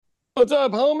What's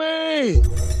up, homie?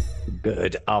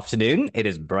 Good afternoon. It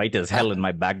is bright as hell in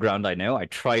my background. I know. I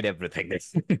tried everything.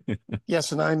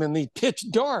 Yes, and I'm in the pitch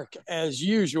dark as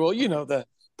usual. You know, the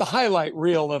highlight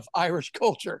reel of Irish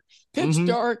culture. Pitch hmm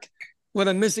dark. What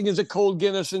I'm missing is a cold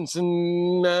Guinness and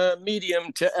some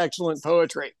medium to excellent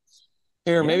poetry.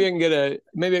 Here, Yeah. maybe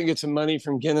I can get some money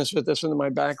from Guinness with this one in my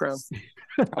background.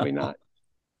 Probably not.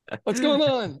 What's going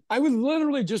on? I was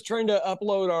literally just trying to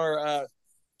upload our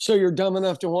 "So You're Dumb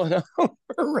Enough to Want to Own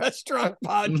a Restaurant"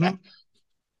 podcast. hmm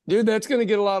Dude, that's going to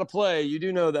get a lot of play. You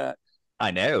do know that.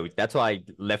 I know. That's why I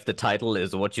left the title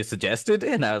is what you suggested.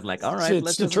 And I was like, all right, It's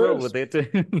let's the just roll truth. with it.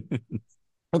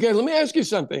 Okay, let me ask you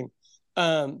something.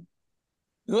 Um,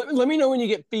 let me know when you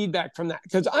get feedback from that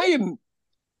because I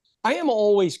am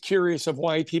always curious of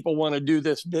why people want to do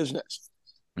this business.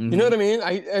 You know hmm what I mean?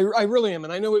 I really am,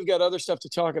 and I know we've got other stuff to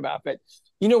talk about, but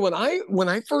when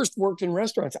I first worked in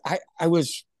restaurants, I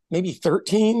was maybe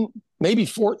 13, maybe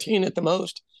 14 at the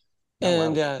most, Oh,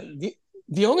 and wow.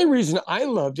 the only reason I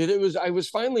loved it was I was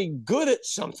finally good at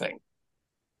something.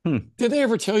 Hmm. Did they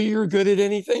ever tell you you're good at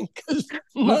anything? Because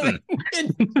mine, Mm-mm.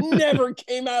 it never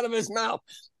came out of his mouth.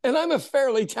 And I'm a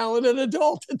fairly talented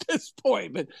adult at this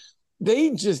point, but they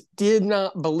just did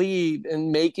not believe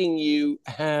in making you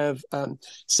have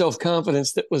self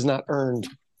confidence that was not earned.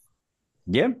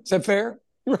 Yeah. Is that fair?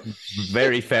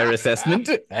 Very fair assessment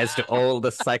as to all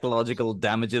the psychological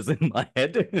damages in my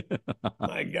head.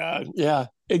 My God. Yeah,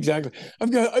 exactly. I'm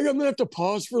going to have to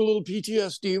pause for a little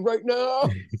PTSD right now.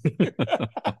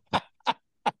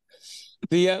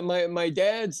 My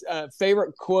dad's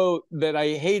favorite quote that I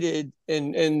hated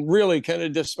and really kind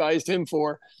of despised him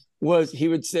for was he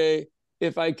would say,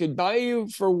 "If I could buy you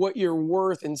for what you're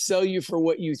worth and sell you for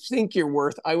what you think you're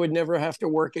worth, I would never have to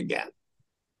work again."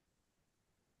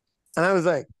 And I was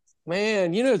like,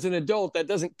 man, as an adult, that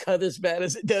doesn't cut as bad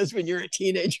as it does when you're a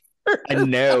teenager. I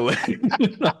know.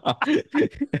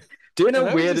 Do you know, And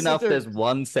I would weird just sit enough, there. there's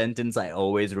one sentence I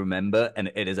always remember, and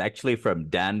it is actually from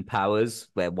Dan Powers,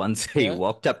 where once he Yeah.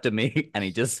 walked up to me and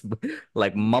he just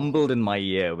like mumbled in my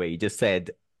ear, where he just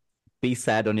said, "Be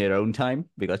sad on your own time.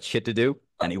 We got shit to do."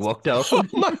 And he walked off. Oh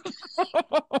my,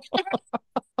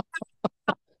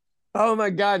 oh my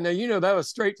God. Now, that was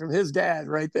straight from his dad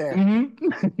right there.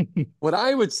 Mhm. What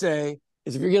I would say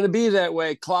is if you're going to be that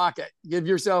way, clock it. Give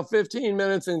yourself 15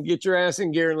 minutes and get your ass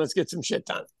in gear and let's get some shit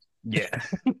done. Yeah.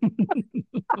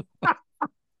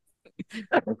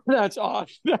 That's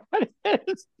awesome. That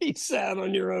is, be sad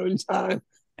on your own time.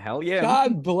 Hell yeah.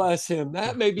 God bless him.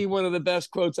 That may be one of the best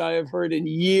quotes I have heard in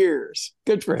years.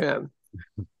 Good for him.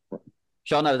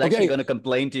 Sean, I was actually Okay. going to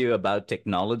complain to you about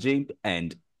technology,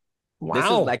 and this is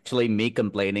Wow. actually me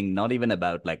complaining, not even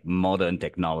about like modern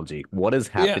technology. What has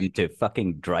Yeah. happened to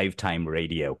fucking drive time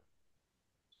radio?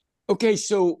 Okay.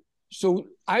 So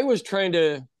I was trying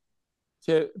to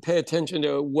pay attention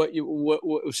to what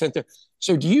was sent there.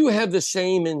 So do you have the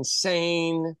same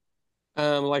insane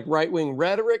like right wing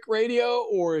rhetoric radio,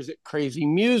 or is it crazy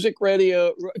music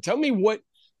radio? Tell me what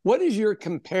is your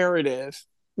comparative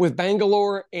with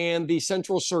Bangalore and the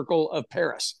central circle of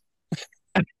Paris?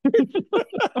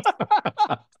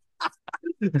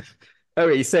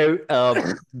 Okay, so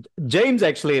James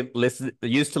actually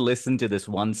used to listen to this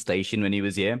one station when he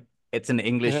was here. It's an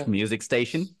English Yeah. music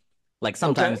station. Like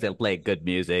sometimes Okay. they'll play good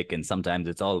music, and sometimes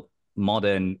it's all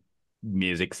modern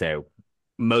music. So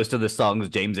most of the songs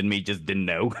James and me just didn't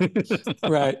know.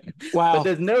 Right. But Wow.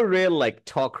 there's no real like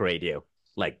talk radio,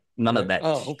 like none of Right. that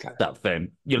Oh, okay. stuff.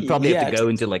 You'll probably have to Yet. go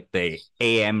into like the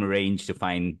AM range to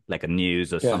find like a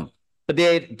news or Yeah. some. But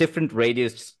there are different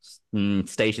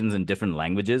stations in different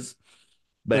languages.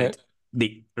 Right. But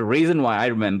the reason why I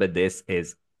remember this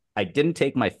is I didn't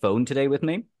take my phone today with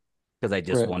me because I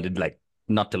just Right. wanted like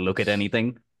not to look at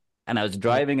anything. And I was Right.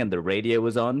 driving and the radio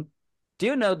was on. Do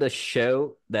you know the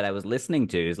show that I was listening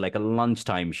to is like a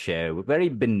lunchtime show, very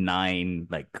benign,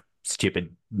 like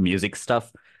stupid music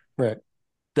stuff. Right.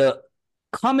 The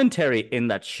commentary in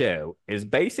that show is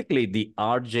basically the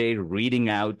RJ reading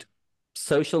out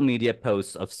social media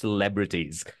posts of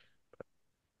celebrities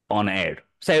on air.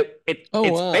 So Oh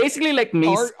it's wow. basically like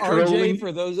me RJ scrolling.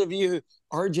 for those of you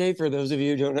RJ for those of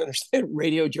you who don't understand,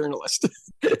 radio journalist.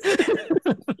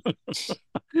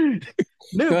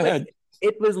 No, Go but ahead.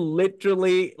 it was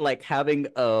literally like having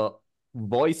a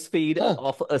voice feed Huh.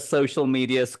 of a social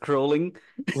media scrolling.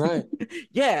 Right.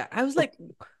 Yeah, I was like,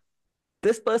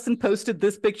 this person posted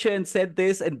this picture and said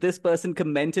this, and this person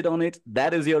commented on it.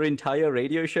 That is your entire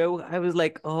radio show. I was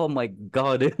like, oh my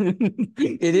God.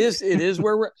 It is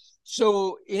where we're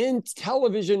so in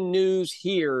television news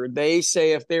here, they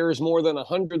say if there is more than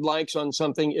 100 likes on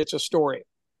something, it's a story.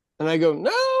 And I go,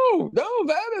 no,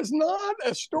 that is not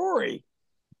a story.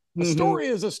 A Mm-hmm. story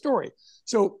is a story.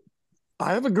 So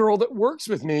I have a girl that works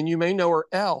with me, and you may know her,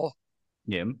 Elle.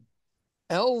 Yeah.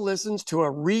 Elle listens to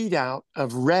a readout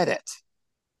of Reddit.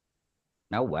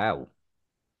 Oh, wow.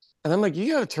 And I'm like,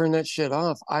 you got to turn that shit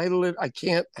off. I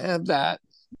can't have that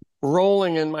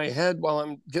rolling in my head while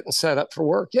I'm getting set up for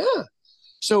work. Yeah.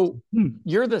 So Hmm.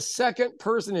 you're the second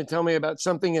person to tell me about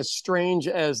something as strange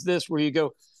as this, where you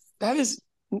go, that is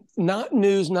not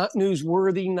news, not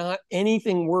newsworthy, not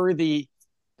anything worthy.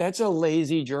 That's a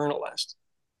lazy journalist,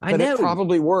 I but it know.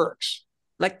 probably works.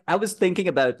 Like, I was thinking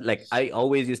about, like, I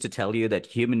always used to tell you that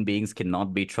human beings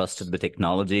cannot be trusted with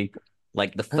technology.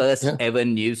 Like, the first Yeah. ever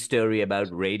news story about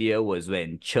radio was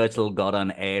when Churchill got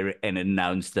on air and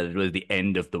announced that it was the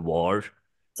end of the war.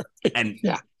 And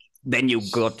Yeah. then you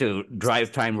got to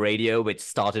drive time radio, which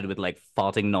started with like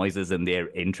farting noises in their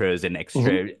intros and Mm-hmm.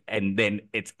 extra. And then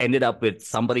it's ended up with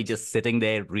somebody just sitting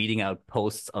there reading out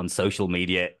posts on social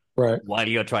media Right. while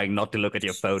you're trying not to look at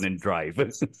your phone and drive.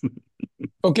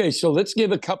 Okay, so let's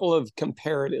give a couple of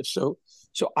comparatives. So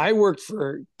I worked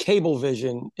for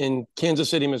Cablevision in Kansas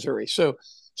City, Missouri. So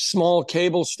small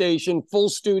cable station, full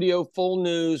studio, full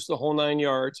news, the whole 9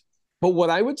 yards. But what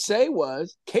I would say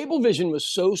was Cablevision was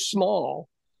so small,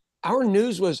 our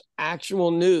news was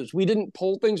actual news. We didn't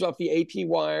pull things off the AP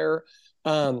wire.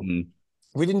 Um, Mm.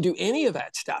 we didn't do any of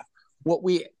that stuff. What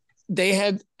we They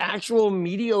had actual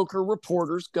mediocre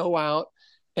reporters go out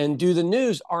and do the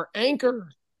news. Our anchor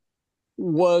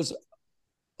was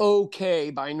okay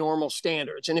by normal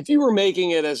standards. And if you were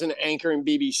making it as an anchor in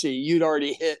BBC, you'd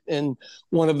already hit in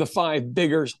one of the five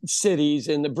bigger cities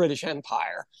in the British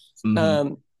Empire. Mhm.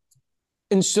 Um,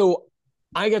 and so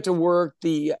I got to work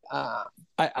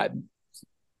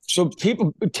so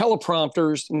people,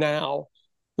 teleprompters now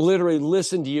literally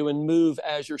listen to you and move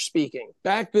as you're speaking.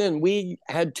 Back then, we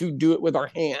had to do it with our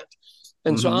hand.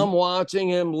 And so Mhm. I'm watching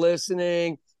him,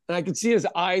 listening, and I could see his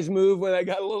eyes move when I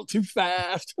got a little too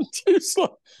fast, too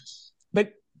slow.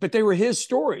 But they were his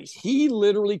stories. He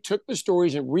literally took the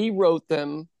stories and rewrote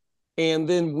them, and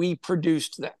then we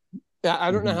produced them.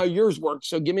 I don't know Mhm. how yours worked,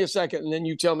 so give me a second, and then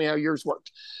you tell me how yours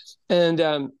worked. And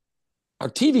our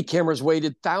TV cameras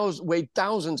weighed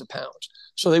thousands of pounds,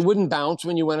 so they wouldn't bounce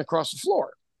when you went across the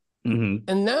floor. Mhm.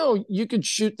 And now you could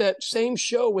shoot that same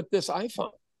show with this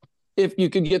iPhone if you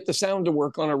could get the sound to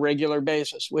work on a regular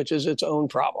basis, which is its own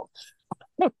problem.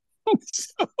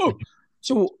 so,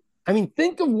 so, I mean,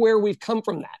 think of where we've come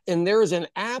from that. And there is an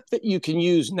app that you can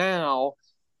use now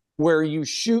where you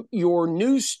shoot your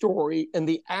news story and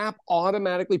the app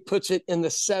automatically puts it in the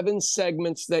 7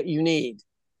 segments that you need.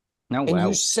 Oh, And you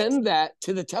wow. send that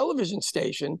to the television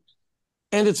station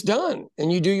and it's done.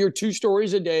 And you do your 2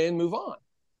 stories a day and move on.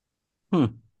 Hmm.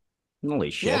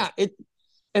 Holy Yeah, shit.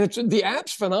 it's the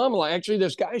app's phenomenal. Actually,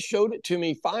 this guy showed it to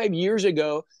me 5 years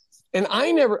ago, and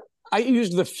I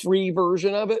used the free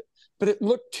version of it, but it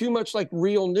looked too much like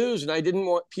real news, and I didn't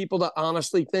want people to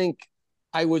honestly think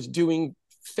I was doing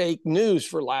fake news,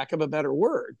 for lack of a better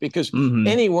word, because Mhm.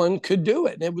 anyone could do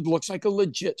it, and it would look like a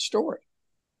legit story.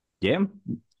 Yeah.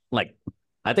 Like,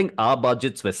 I think our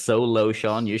budgets were so low,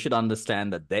 Sean. You should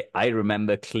understand that I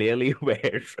remember clearly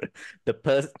where the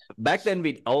person back then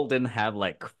we all didn't have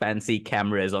like fancy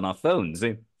cameras on our phones.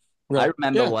 I Right?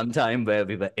 remember Yeah. one time where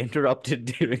we were interrupted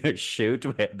during a shoot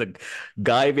where the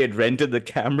guy we had rented the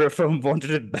camera from wanted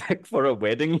it back for a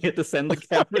wedding. He had to send the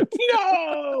camera.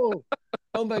 No.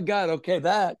 Oh my God. Okay,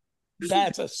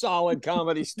 that's a solid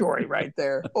comedy story right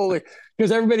there. Holy,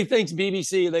 because everybody thinks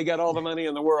BBC, they got all the money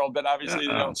in the world, but obviously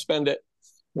they don't spend it.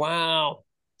 Wow.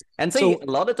 And see, So a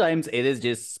lot of times it is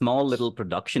just small little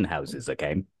production houses,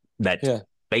 okay, that yeah,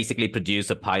 basically produce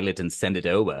a pilot and send it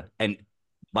over. And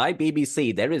by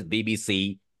BBC, there is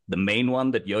BBC, the main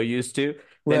one that you're used to.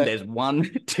 Then right. there's one,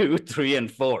 two, three,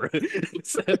 and four.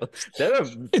 So there are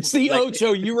It's the like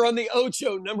Ocho. You were on the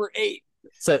Ocho, number 8,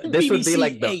 so this would be BBC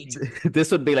like the 8. this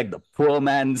would be like the poor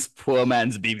man's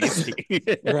BBC.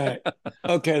 Right.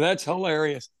 Okay, that's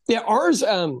hilarious. Yeah, ours.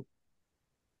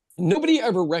 Nobody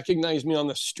ever recognized me on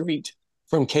the street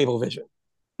from Cablevision.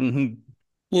 Hmm.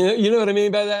 You know what I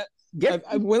mean by that. Yep.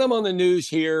 When I'm on the news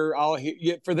here, I'll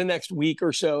hear for the next week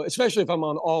or so, especially if I'm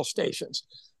on all stations.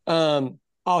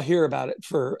 I'll hear about it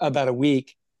for about a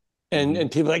week, and Hmm.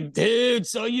 people are like, dude,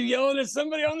 so you yelling at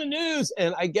somebody on the news?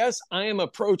 And I guess I am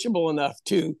approachable enough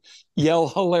to yell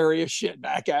hilarious shit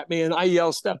back at me, and I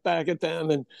yell stuff back at them,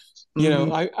 and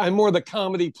Hmm. I'm more the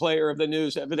comedy player of the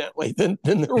news, evidently, than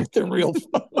the real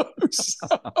folks.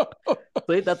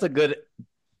 So that's a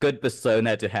good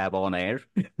persona to have on air.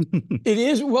 It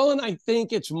is, well, and I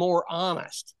think it's more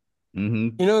honest. Hmm.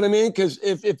 You know what I mean? Because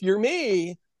if you're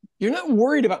me, you're not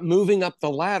worried about moving up the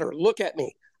ladder. Look at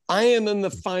me. I am in the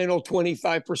final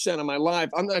 25% of my life.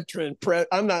 I'm not trying to impress.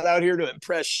 I'm not out here to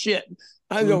impress shit.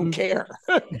 I don't care.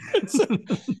 So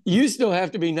you still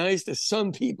have to be nice to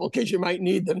some people because you might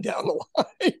need them down the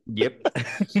line. Yep.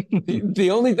 The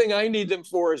only thing I need them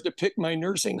for is to pick my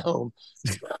nursing home.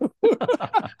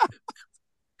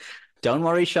 Don't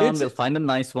worry, Sean. We'll find a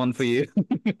nice one for you.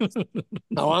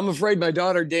 Oh, I'm afraid my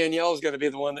daughter Danielle is going to be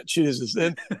the one that chooses.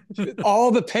 Then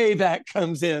all the payback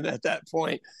comes in at that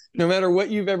point. No matter what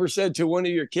you've ever said to one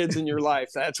of your kids in your life,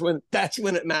 that's when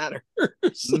it matters.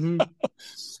 Mm-hmm.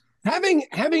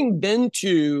 Having been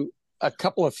to a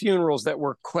couple of funerals that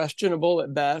were questionable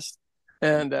at best,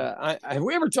 and have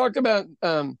we ever talked about?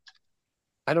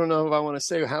 I don't know if I want to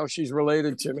say how she's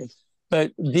related to me,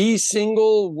 but the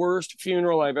single worst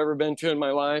funeral I've ever been to in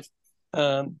my life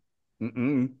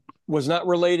was not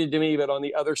related to me, but on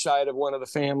the other side of one of the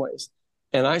families.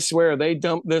 And I swear they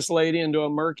dumped this lady into a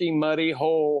murky, muddy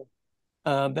hole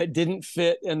that didn't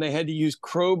fit, and they had to use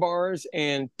crowbars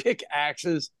and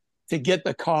pickaxes to get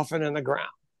the coffin in the ground.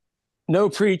 No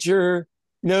preacher,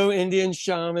 no Indian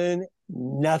shaman,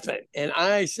 nothing. And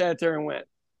I sat there and went,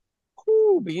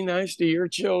 "Ooh, be nice to your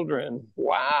children."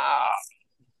 Wow.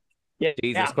 Yeah.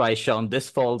 Jesus Christ, Sean, this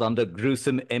falls under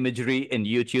gruesome imagery in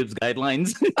YouTube's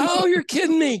guidelines. Oh, you're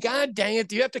kidding me. God dang it.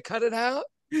 Do you have to cut it out?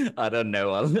 I don't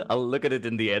know. I'll look at it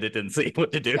in the edit and see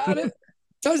what to do. Got it.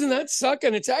 Doesn't that suck?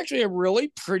 And it's actually a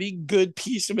really pretty good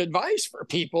piece of advice for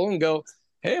people, and go,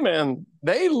 hey, man,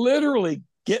 they literally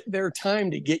get their time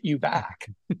to get you back.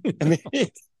 I mean,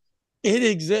 it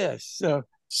exists. So,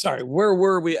 sorry, where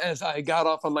were we as I got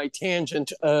off on my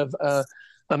tangent of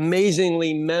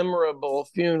amazingly memorable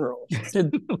funerals?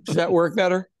 Does that work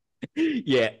better?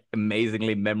 Yeah,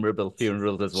 amazingly memorable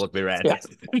funerals is what we're at.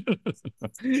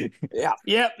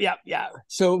 Yeah.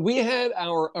 So we had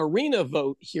our arena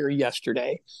vote here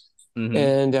yesterday. Mm-hmm.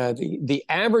 And the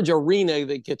average arena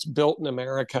that gets built in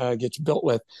America gets built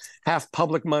with half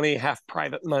public money, half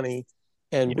private money.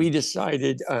 And we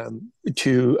decided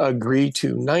to agree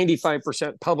to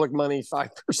 95% public money,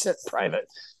 5% private.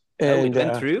 And it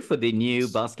went through for the new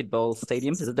basketball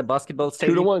stadium. Is it the basketball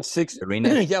stadium? 2-1, 6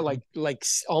 arena. Yeah, like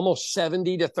almost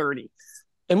 70-30,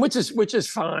 and which is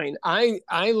fine. I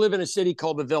live in a city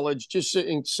called the Village. Just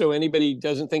so anybody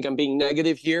doesn't think I'm being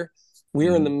negative here,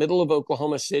 we're in the middle of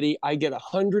Oklahoma City. I get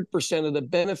 100% of the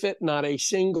benefit, not a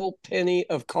single penny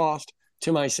of cost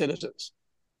to my citizens.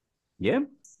 Yeah,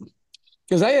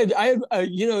 because I had do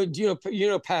you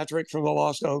know Patrick from the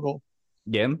Lost Ogle?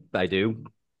 Yeah, I do.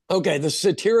 Okay, the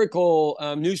satirical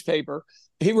newspaper,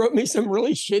 he wrote me some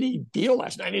really shitty deal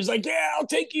last night. He's like, yeah, I'll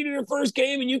take you to your first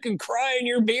game and you can cry in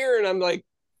your beer. And I'm like,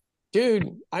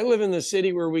 dude, I live in the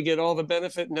city where we get all the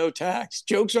benefit, no tax.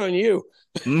 Joke's on you.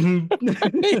 Mm-hmm.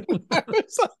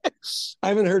 I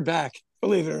haven't heard back,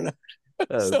 believe it or not.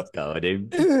 Oh, God.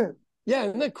 Yeah,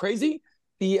 isn't that crazy?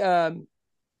 And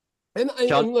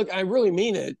look, I really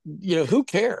mean it. Who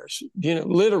cares?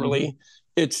 Literally. Mm-hmm.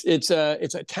 It's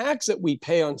a tax that we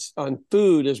pay on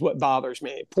food is what bothers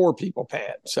me. Poor people pay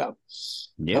it. So,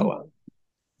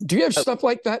 do you have stuff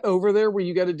like that over there where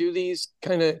you got to do these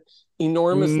kind of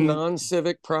enormous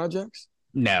non-civic projects?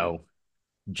 No,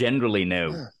 generally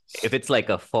no. If it's like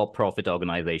a for-profit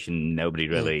organization, nobody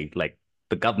really like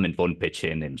the government won't pitch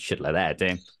in and shit like that.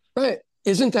 Right?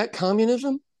 Isn't that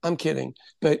communism? I'm kidding,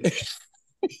 but.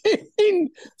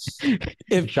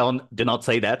 If Sean, do not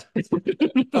say that.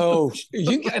 Oh,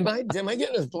 am I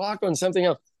getting a block on something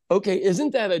else? Okay,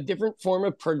 isn't that a different form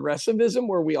of progressivism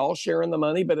where we all share in the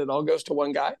money, but it all goes to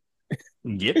one guy?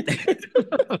 Yep.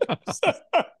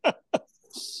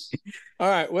 All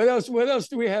right. What else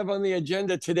do we have on the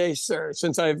agenda today, sir?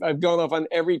 Since I've gone off on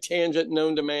every tangent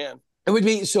known to man. It would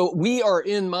be so we are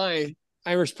in my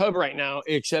Irish pub right now,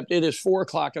 except it is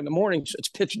 4:00 in the morning, so it's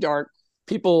pitch dark.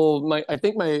 People, I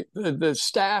think the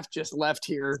staff just left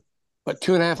here,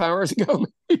 2.5 hours ago.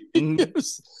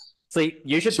 See,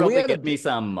 you should probably get me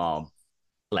some,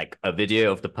 like a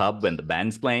video of the pub when the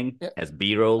band's playing as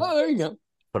B-roll. Oh, there you go.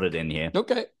 Put it in here.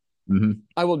 Okay. Mm-hmm.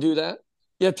 I will do that.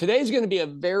 Yeah, today's going to be a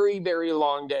very, very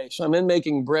long day. So I'm in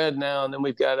making bread now, and then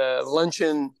we've got a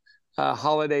luncheon,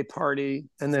 holiday party,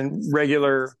 and then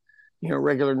regular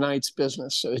night's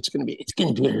business. So it's going to be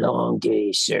a long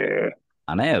day, sir.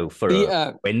 I know, for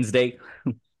Wednesday.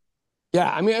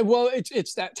 Yeah, I mean, well,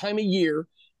 it's that time of year.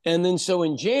 And then so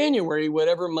in January,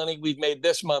 whatever money we've made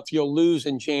this month, you'll lose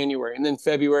in January. And then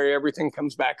February, everything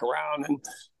comes back around and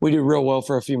we do real well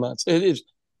for a few months. It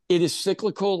is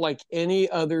cyclical like any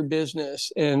other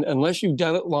business. And unless you've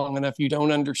done it long enough, you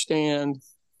don't understand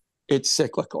it's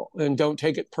cyclical. And don't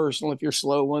take it personal if you're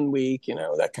slow one week,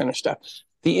 that kind of stuff.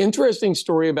 The interesting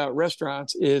story about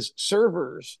restaurants is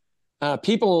servers,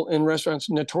 people in restaurants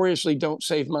notoriously don't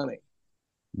save money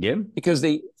Yeah. because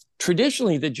they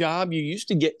traditionally the job you used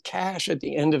to get cash at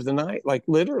the end of the night, like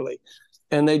literally,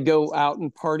 and they'd go out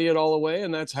and party it all away,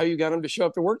 and that's how you got them to show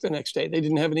up to work the next day. They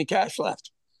didn't have any cash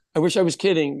left. I wish I was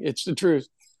kidding. It's the truth.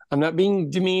 I'm not being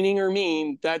demeaning or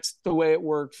mean. That's the way it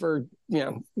worked for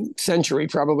century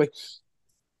probably.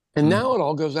 And Mm. now it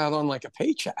all goes out on like a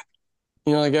paycheck.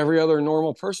 Like every other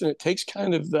normal person, it takes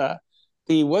kind of the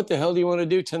what the hell do you want to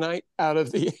do tonight out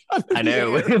of the out I of the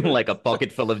know, air. like a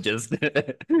pocket full of just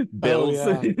Oh bills.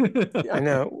 yeah, I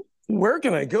know. Where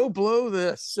can I go blow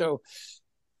this? So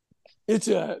it's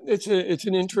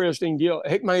an interesting deal.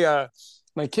 Hey,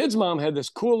 my kid's mom had this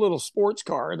cool little sports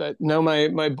car that now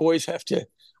my boys have to.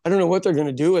 I don't know what they're going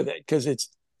to do with it because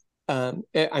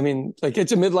I mean, like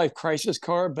it's a midlife crisis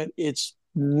car, but it's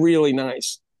really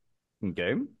nice.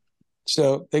 Okay.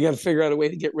 So they got to figure out a way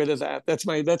to get rid of that. That's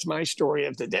my story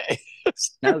of the day.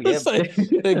 No, yeah. It's like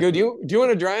they go, do you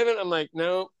want to drive it? I'm like,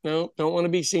 no, don't want to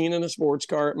be seen in a sports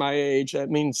car at my age. That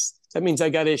means I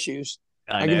got issues.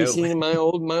 I I can be know. seen in my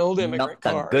old immigrant Not the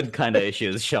car. good kind of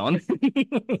issues, Sean.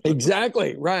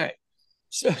 Exactly right.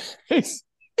 So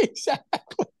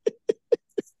exactly.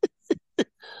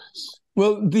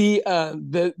 Well,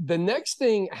 the next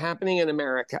thing happening in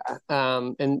America,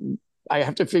 and I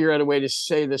have to figure out a way to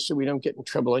say this so we don't get in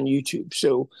trouble on YouTube.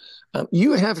 So,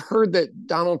 you have heard that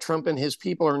Donald Trump and his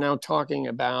people are now talking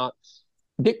about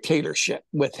dictatorship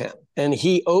with him, and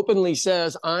he openly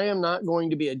says, "I am not going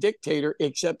to be a dictator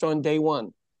except on day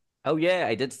one." Oh yeah,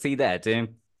 I did see that.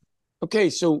 Okay,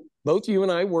 so both you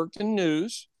and I worked in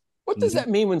news. What does Hmm. that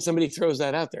mean when somebody throws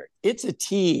that out there? It's a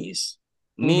tease,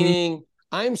 Hmm. meaning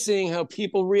I'm seeing how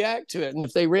people react to it. And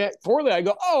if they react poorly, I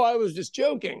go, oh, I was just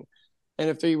joking. And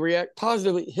if they react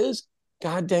positively, his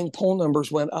goddamn poll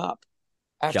numbers went up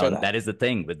after Sean, that. that is the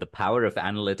thing. With the power of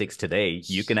analytics today,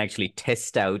 you can actually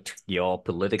test out your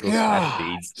political God.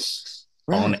 strategies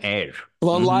on Right. air.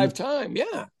 Well, on Hmm. live time.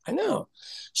 Yeah, I know.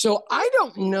 So I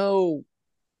don't know.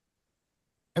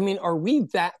 I mean, are we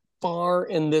that far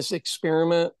in this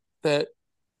experiment that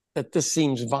this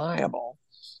seems viable?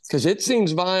 Because it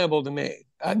seems viable to me.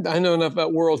 I know enough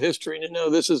about world history to know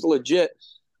this is legit.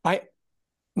 I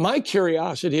My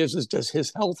curiosity is does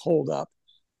his health hold up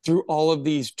through all of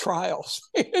these trials,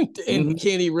 and Hmm.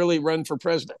 can he really run for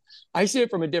president? I see it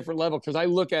from a different level because I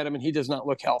look at him and he does not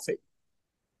look healthy.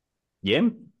 Yeah,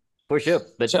 for sure.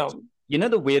 But So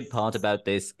the weird part about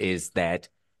this is that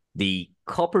the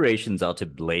corporations are to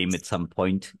blame at some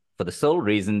point for the sole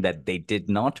reason that they did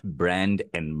not brand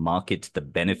and market the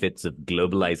benefits of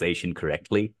globalization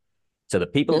correctly. So the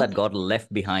people yeah, that got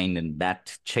left behind in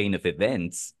that chain of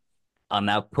events are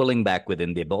now pulling back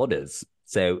within their borders.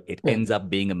 So it yeah, ends up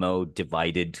being a more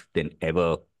divided than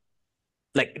ever.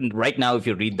 Like right now, if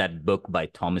you read that book by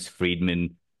Thomas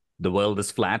Friedman, The World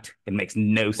is Flat, it makes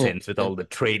no yeah, sense with yeah, all the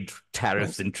trade right,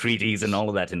 tariffs and treaties and all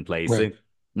of that in place. right,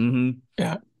 Mm-hmm.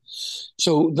 yeah.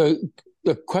 So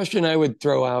the question I would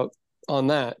throw out on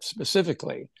that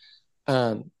specifically,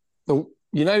 the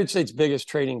United States' biggest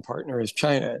trading partner is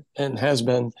China and has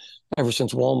been ever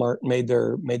since Walmart made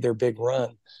their big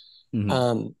run. Mm-hmm.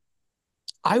 Um,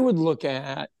 I would look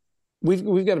at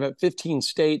we've got about 15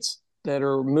 states that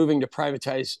are moving to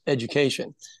privatize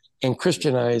education and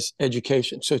Christianize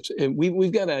education. So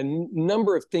we've got a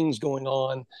number of things going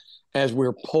on as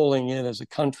we're pulling in as a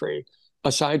country,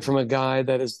 aside from a guy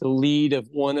that is the lead of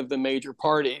one of the major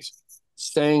parties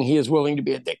saying he is willing to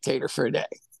be a dictator for a day.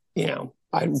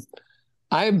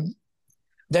 I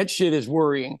that shit is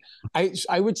worrying.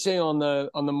 I would say on the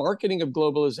marketing of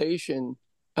globalization,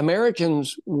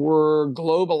 Americans were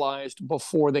globalized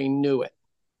before they knew it,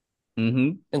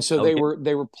 Mm-hmm. and so Oh,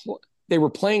 yeah. they were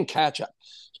playing catch up.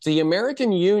 The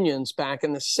American unions back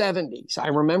in the 70s, I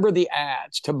remember the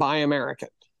ads to buy American.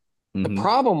 The Mm-hmm.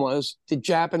 problem was the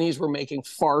Japanese were making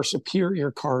far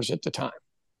superior cars at the time,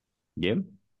 Yeah.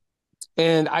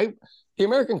 and the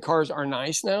American cars are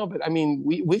nice now, but I mean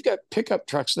we've got pickup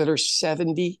trucks that are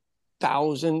 $70,000.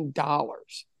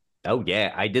 Oh,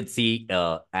 yeah. I did see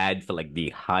ad for like the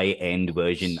high end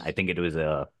version. I think it was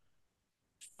a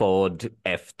Ford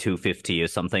F-250 or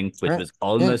something, which Right? was Yeah.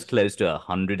 almost close to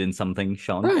 100 and something,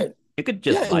 Sean. Right. You could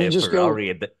Yeah, just and buy you a just go Ferrari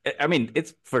at I mean,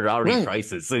 it's Ferrari right.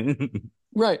 prices.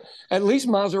 Right. At least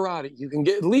Maserati. You can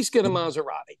at least get a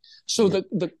Maserati. So Yeah.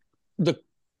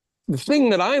 the thing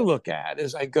that I look at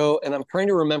is I go and I'm trying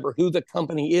to remember who the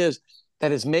company is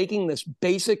that is making this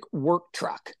basic work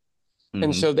truck. And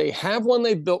Mm-hmm. so they have one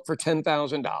they built for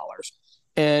 $10,000,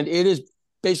 and it is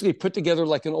basically put together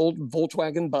like an old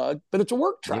Volkswagen Bug, but it's a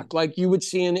work Yep. truck like you would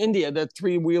see in India, the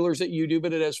three wheelers that you do,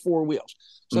 but it has four wheels.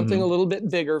 Something a Mm-hmm. little bit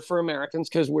bigger for Americans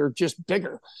because we're just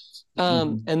bigger.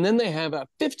 Mm-hmm. And then they have a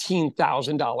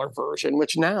 $15,000 version,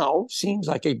 which now seems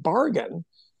like a bargain.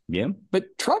 Yeah.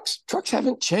 But trucks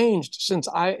haven't changed since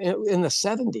in the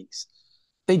 70s.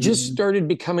 They just Mm-hmm. started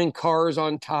becoming cars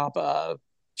on top of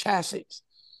chassis.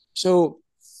 So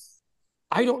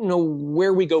I don't know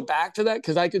where we go back to that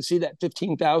because I could see that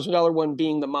 $15,000 one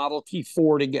being the Model T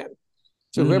Ford again.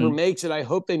 So whoever Mm-hmm. makes it, I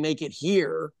hope they make it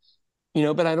here,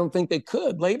 but I don't think they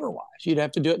could labor wise. You'd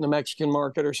have to do it in the Mexican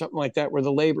market or something like that where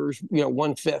the labor's,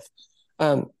 1/5.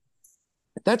 Um,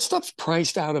 that stuff's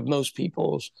priced out of most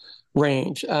people's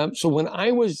range. So when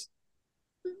I was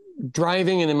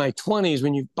driving and in my 20s,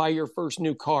 when you buy your first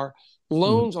new car, Mm-hmm.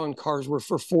 loans on cars were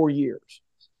for 4 years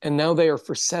and now they are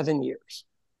for 7 years.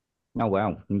 Oh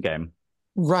wow. Okay.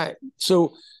 Right.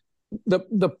 So the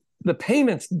the the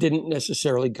payments didn't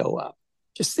necessarily go up,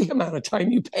 just the amount of time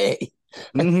you pay.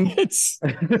 I Mm-hmm. mean,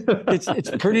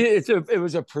 it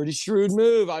was a pretty shrewd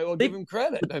move. I will give think him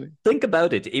credit. I mean, think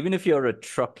about it. Even if you're a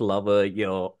truck lover,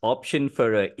 your option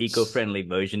for a eco-friendly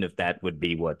version of that would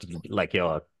be what, like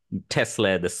your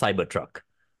Tesla, the Cybertruck,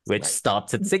 which right.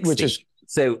 starts at Which is 60.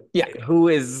 So yeah. who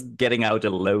is getting out a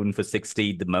loan for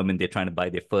 60 the moment they're trying to buy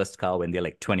their first car when they're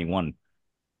like 21?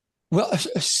 Well,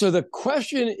 so the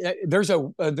question there's a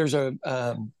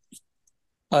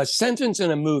sentence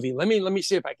in a movie. Let me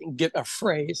see if I can get a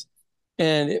phrase.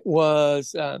 And it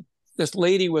was this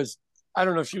lady was, I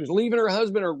don't know if she was leaving her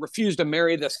husband or refused to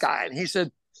marry this guy, and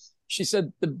she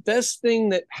said the best thing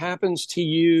that happens to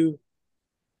you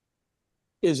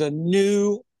is a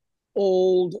new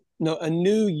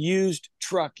used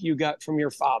truck you got from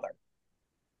your father.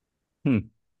 Hmm.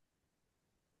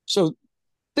 So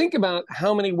think about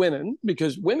how many women,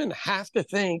 because women have to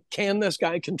think, can this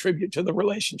guy contribute to the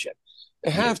relationship? They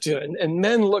Yeah. have to. And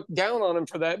men look down on him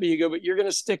for that, but you go, but you're going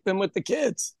to stick them with the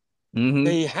kids. Mm-hmm.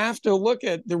 They have to look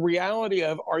at the reality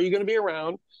of, are you going to be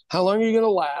around? How long are you going to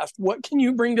last? What can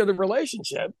you bring to the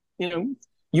relationship?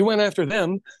 You went after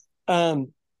them.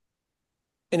 Um,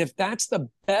 and if that's the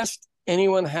best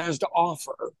anyone has to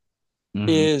offer Mm-hmm.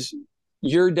 is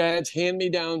your dad's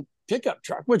hand-me-down pickup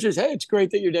truck, which is, hey, it's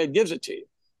great that your dad gives it to you.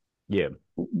 Yeah.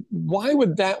 Why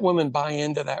would that woman buy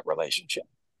into that relationship?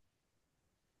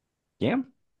 Yeah.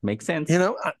 Makes You sense.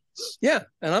 know, I, yeah.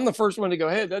 And I'm the first one to go,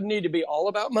 hey, it doesn't need to be all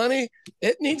about money.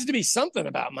 It needs to be something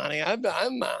about money.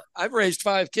 I've raised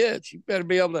 5 kids. You better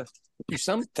be able to do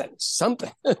something.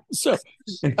 So,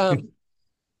 um,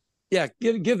 yeah,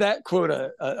 give that quote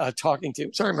a talking to.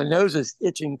 Sorry, my nose is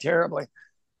itching terribly.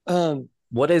 Um,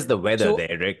 What is the weather so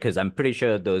there, Rick? Because I'm pretty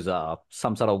sure those are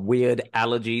some sort of weird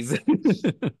allergies.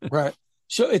 right.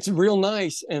 So it's real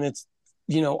nice, and it's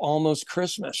almost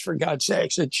Christmas, for God's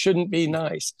sakes. It shouldn't be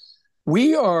nice.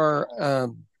 We are,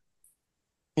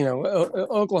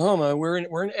 Oklahoma. We're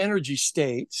an energy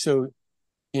state, so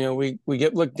we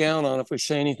get looked down on if we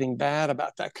say anything bad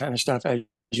about that kind of stuff, as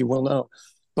you will know.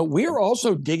 But we are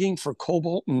also digging for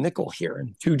cobalt and nickel here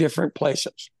in two different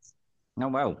places. Oh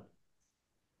wow.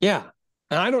 Yeah,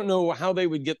 and I don't know how they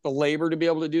would get the labor to be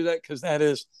able to do that because that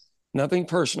is nothing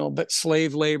personal, but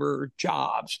slave labor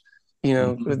jobs. You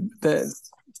know, Mm-hmm. the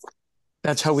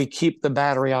That's how we keep the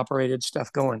battery operated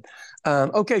stuff going.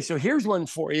 Okay, so here's one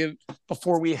for you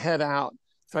before we head out.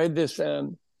 So I had this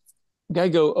guy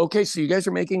go, okay, so you guys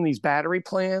are making these battery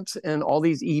plants and all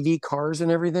these EV cars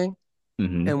and everything.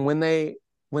 Mm-hmm. And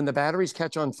when the batteries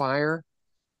catch on fire,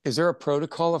 is there a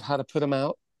protocol of how to put them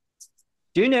out?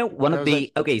 Do you know And I was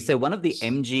like, one of the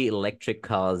MG electric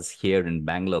cars here in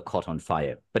Bangalore caught on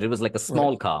fire, but it was like a right,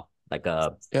 small car, like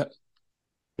a, yeah.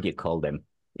 what do you call them?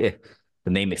 Yeah,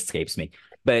 the name escapes me.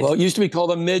 Well, But it used to be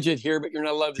called a midget here, but you're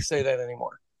not allowed to say that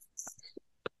anymore.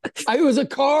 I was a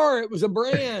car. It was a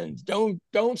brand.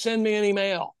 Don't send me any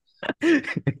mail.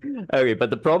 okay, but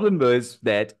the problem was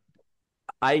that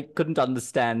I couldn't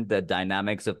understand the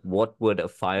dynamics of what would a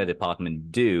fire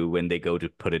department do when they go to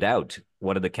put it out.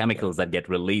 What are the Yeah, chemicals that get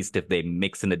released if they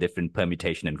mix in a different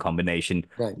permutation and combination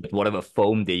right, with whatever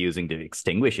foam they're using to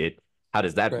extinguish it? How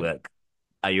does that right, work?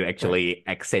 Are you right. actually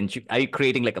are you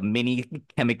creating like a mini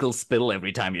chemical spill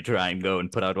every time you try and go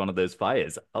and put out one of those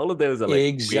fires? All of those are like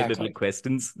weird little Exactly.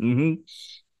 questions. Mm-hmm.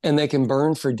 And they can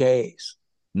burn for days.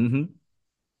 Mm-hmm.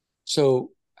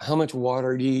 So how much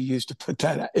water do you use to put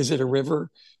that out? Is it a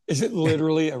river? Is it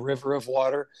literally a river of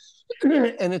water?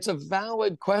 And it's a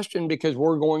valid question because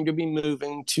we're going to be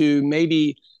moving to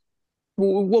maybe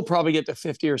we'll probably get to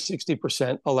 50 or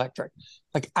 60% electric.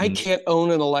 Like I Mm-hmm. can't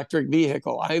own an electric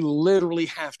vehicle. I literally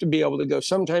have to be able to go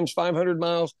sometimes 500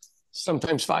 miles,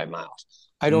 sometimes 5 miles.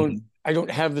 I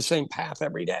don't have the same path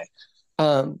every day.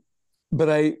 Um, but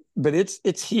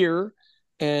it's here,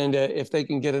 and if they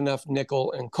can get enough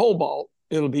nickel and cobalt,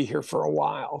 it'll be here for a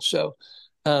while. So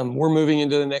we're moving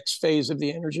into the next phase of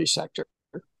the energy sector.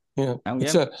 You know, Oh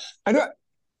it's yeah. a I don't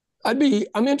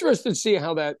I'm interested to see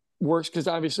how that works because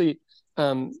obviously,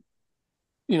 um,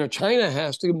 China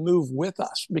has to move with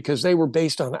us because they were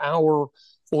based on our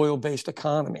oil-based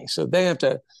economy, so they have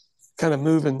to kind of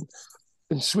move and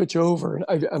switch over.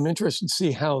 And I'm interested to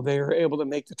see how they're able to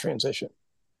make the transition.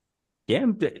 Yeah,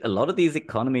 a lot of these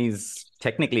economies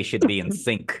technically should be in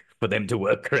sync for them to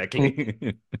work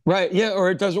correctly. Right? Yeah,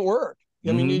 or it doesn't work.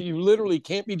 I mean, Hmm. you literally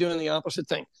can't be doing the opposite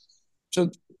thing.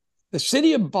 So the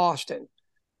city of Boston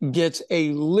gets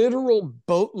a literal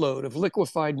boatload of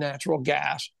liquefied natural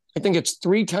gas. I think it's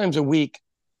 3 times a week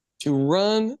to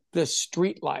run the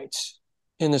street lights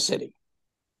in the city.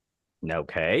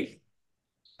 Okay.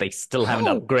 They still haven't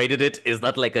How? upgraded it. Is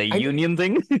that like a I union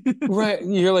thing? Right.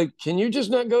 You're like, can you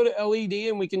just not go to LED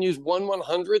and we can use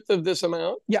 1/100th of this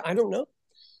amount? Yeah, I don't know.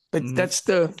 But Mhm. that's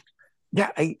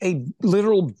a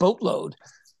literal boatload.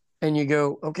 And you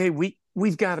go, okay,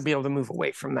 we've got to be able to move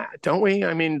away from that, don't we?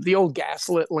 I mean, the old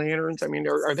gaslit lanterns. I mean,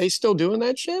 are they still doing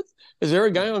that shit? Is there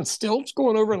a guy on stilts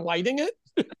going over and lighting it?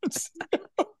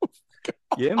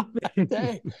 Yeah.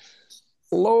 Hey,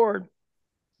 Lord.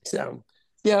 So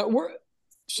yeah,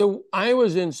 so I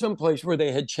was in some place where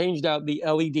they had changed out the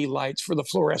LED lights for the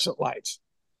fluorescent lights.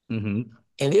 Hmm.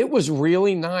 And it was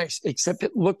really nice, except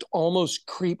it looked almost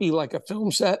creepy like a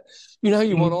film set. You know how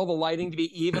you want all the lighting to be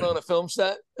even on a film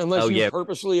set, unless Oh you yeah.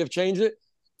 purposely have changed it?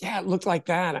 Yeah, it looked like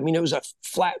that. I mean, it was a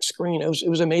flat screen. It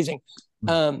was amazing.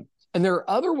 And there are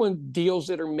other deals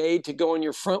that are made to go on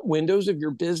your front windows of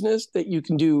your business that you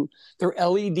can do. They're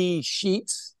LED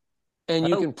sheets, and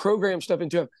you Oh, can program stuff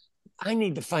into them. I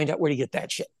need to find out where to get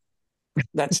that shit.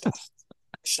 That stuff.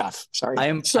 Sorry,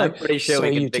 I'm pretty sure we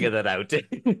sorry, can figure YouTube. that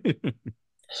out.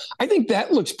 I think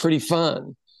that looks pretty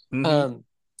fun. Hmm. Um,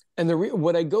 and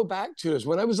what I go back to is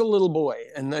when I was a little boy,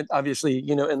 and that obviously,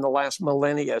 in the last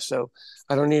millennia, so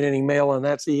I don't need any mail on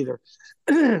that either.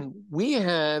 We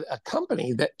had a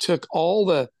company that took all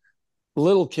the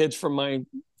little kids from my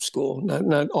school,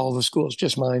 not all the schools,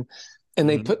 just mine, and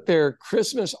they Hmm. put their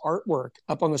Christmas artwork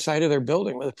up on the side of their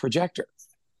building with a projector.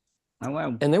 Oh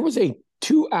wow. And there was a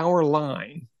 2-hour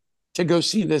line to go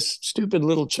see this stupid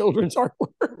little children's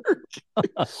artwork.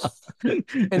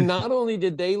 And not only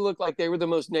did they look like they were the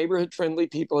most neighborhood friendly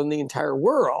people in the entire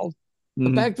world, but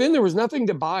Mhm. back then there was nothing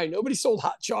to buy. Nobody sold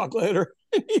hot chocolate or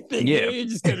anything. Yeah. You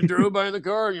just kind of drove by in the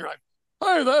car and you're like,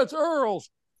 hey, that's Earl's.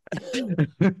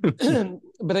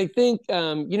 But I think,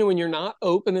 when you're not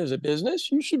open as a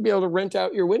business, you should be able to rent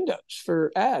out your windows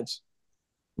for ads.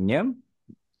 Yeah.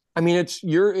 I mean, it's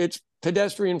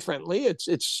pedestrian friendly.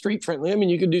 It's street friendly. I mean,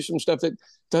 you can do some stuff that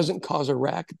doesn't cause a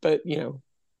wreck, but it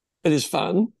is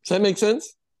fun. Does that make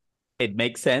sense? It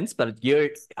makes sense, but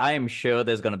I am sure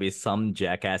there's going to be some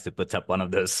jackass who puts up one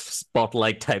of those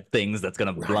spotlight type things that's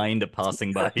going to Right. blind a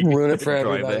passing by Ruin it for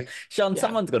driver. everybody. Sean, Yeah.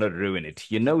 someone's going to ruin it.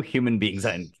 You know, human beings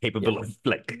are Yeah. incapable of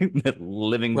like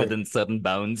living Right. within certain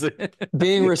bounds.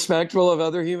 Being respectful of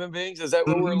other human beings. Is that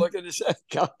what we're Mhm. looking to say?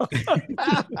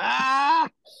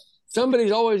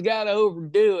 Somebody's always got to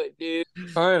overdo it, dude.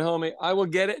 All right, homie. I will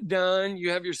get it done. You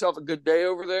have yourself a good day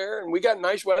over there. And we got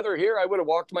nice weather here. I would have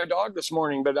walked my dog this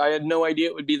morning, but I had no idea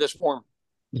it would be this warm.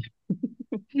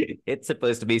 It's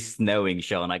supposed to be snowing,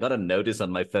 Sean. I got a notice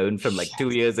on my phone from like 2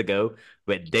 years ago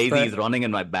where Right. Daisy's running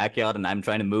in my backyard and I'm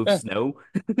trying to move Yeah. snow.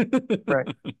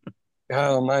 Right.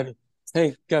 God almighty.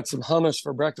 Hey, got some hummus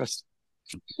for breakfast.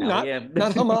 Hell Not yeah.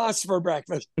 not Hamas for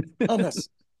breakfast. Hummus.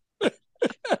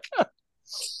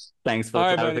 Thanks for All the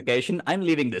right, buddy. clarification. I'm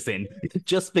leaving this in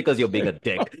just because you're being a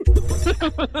dick.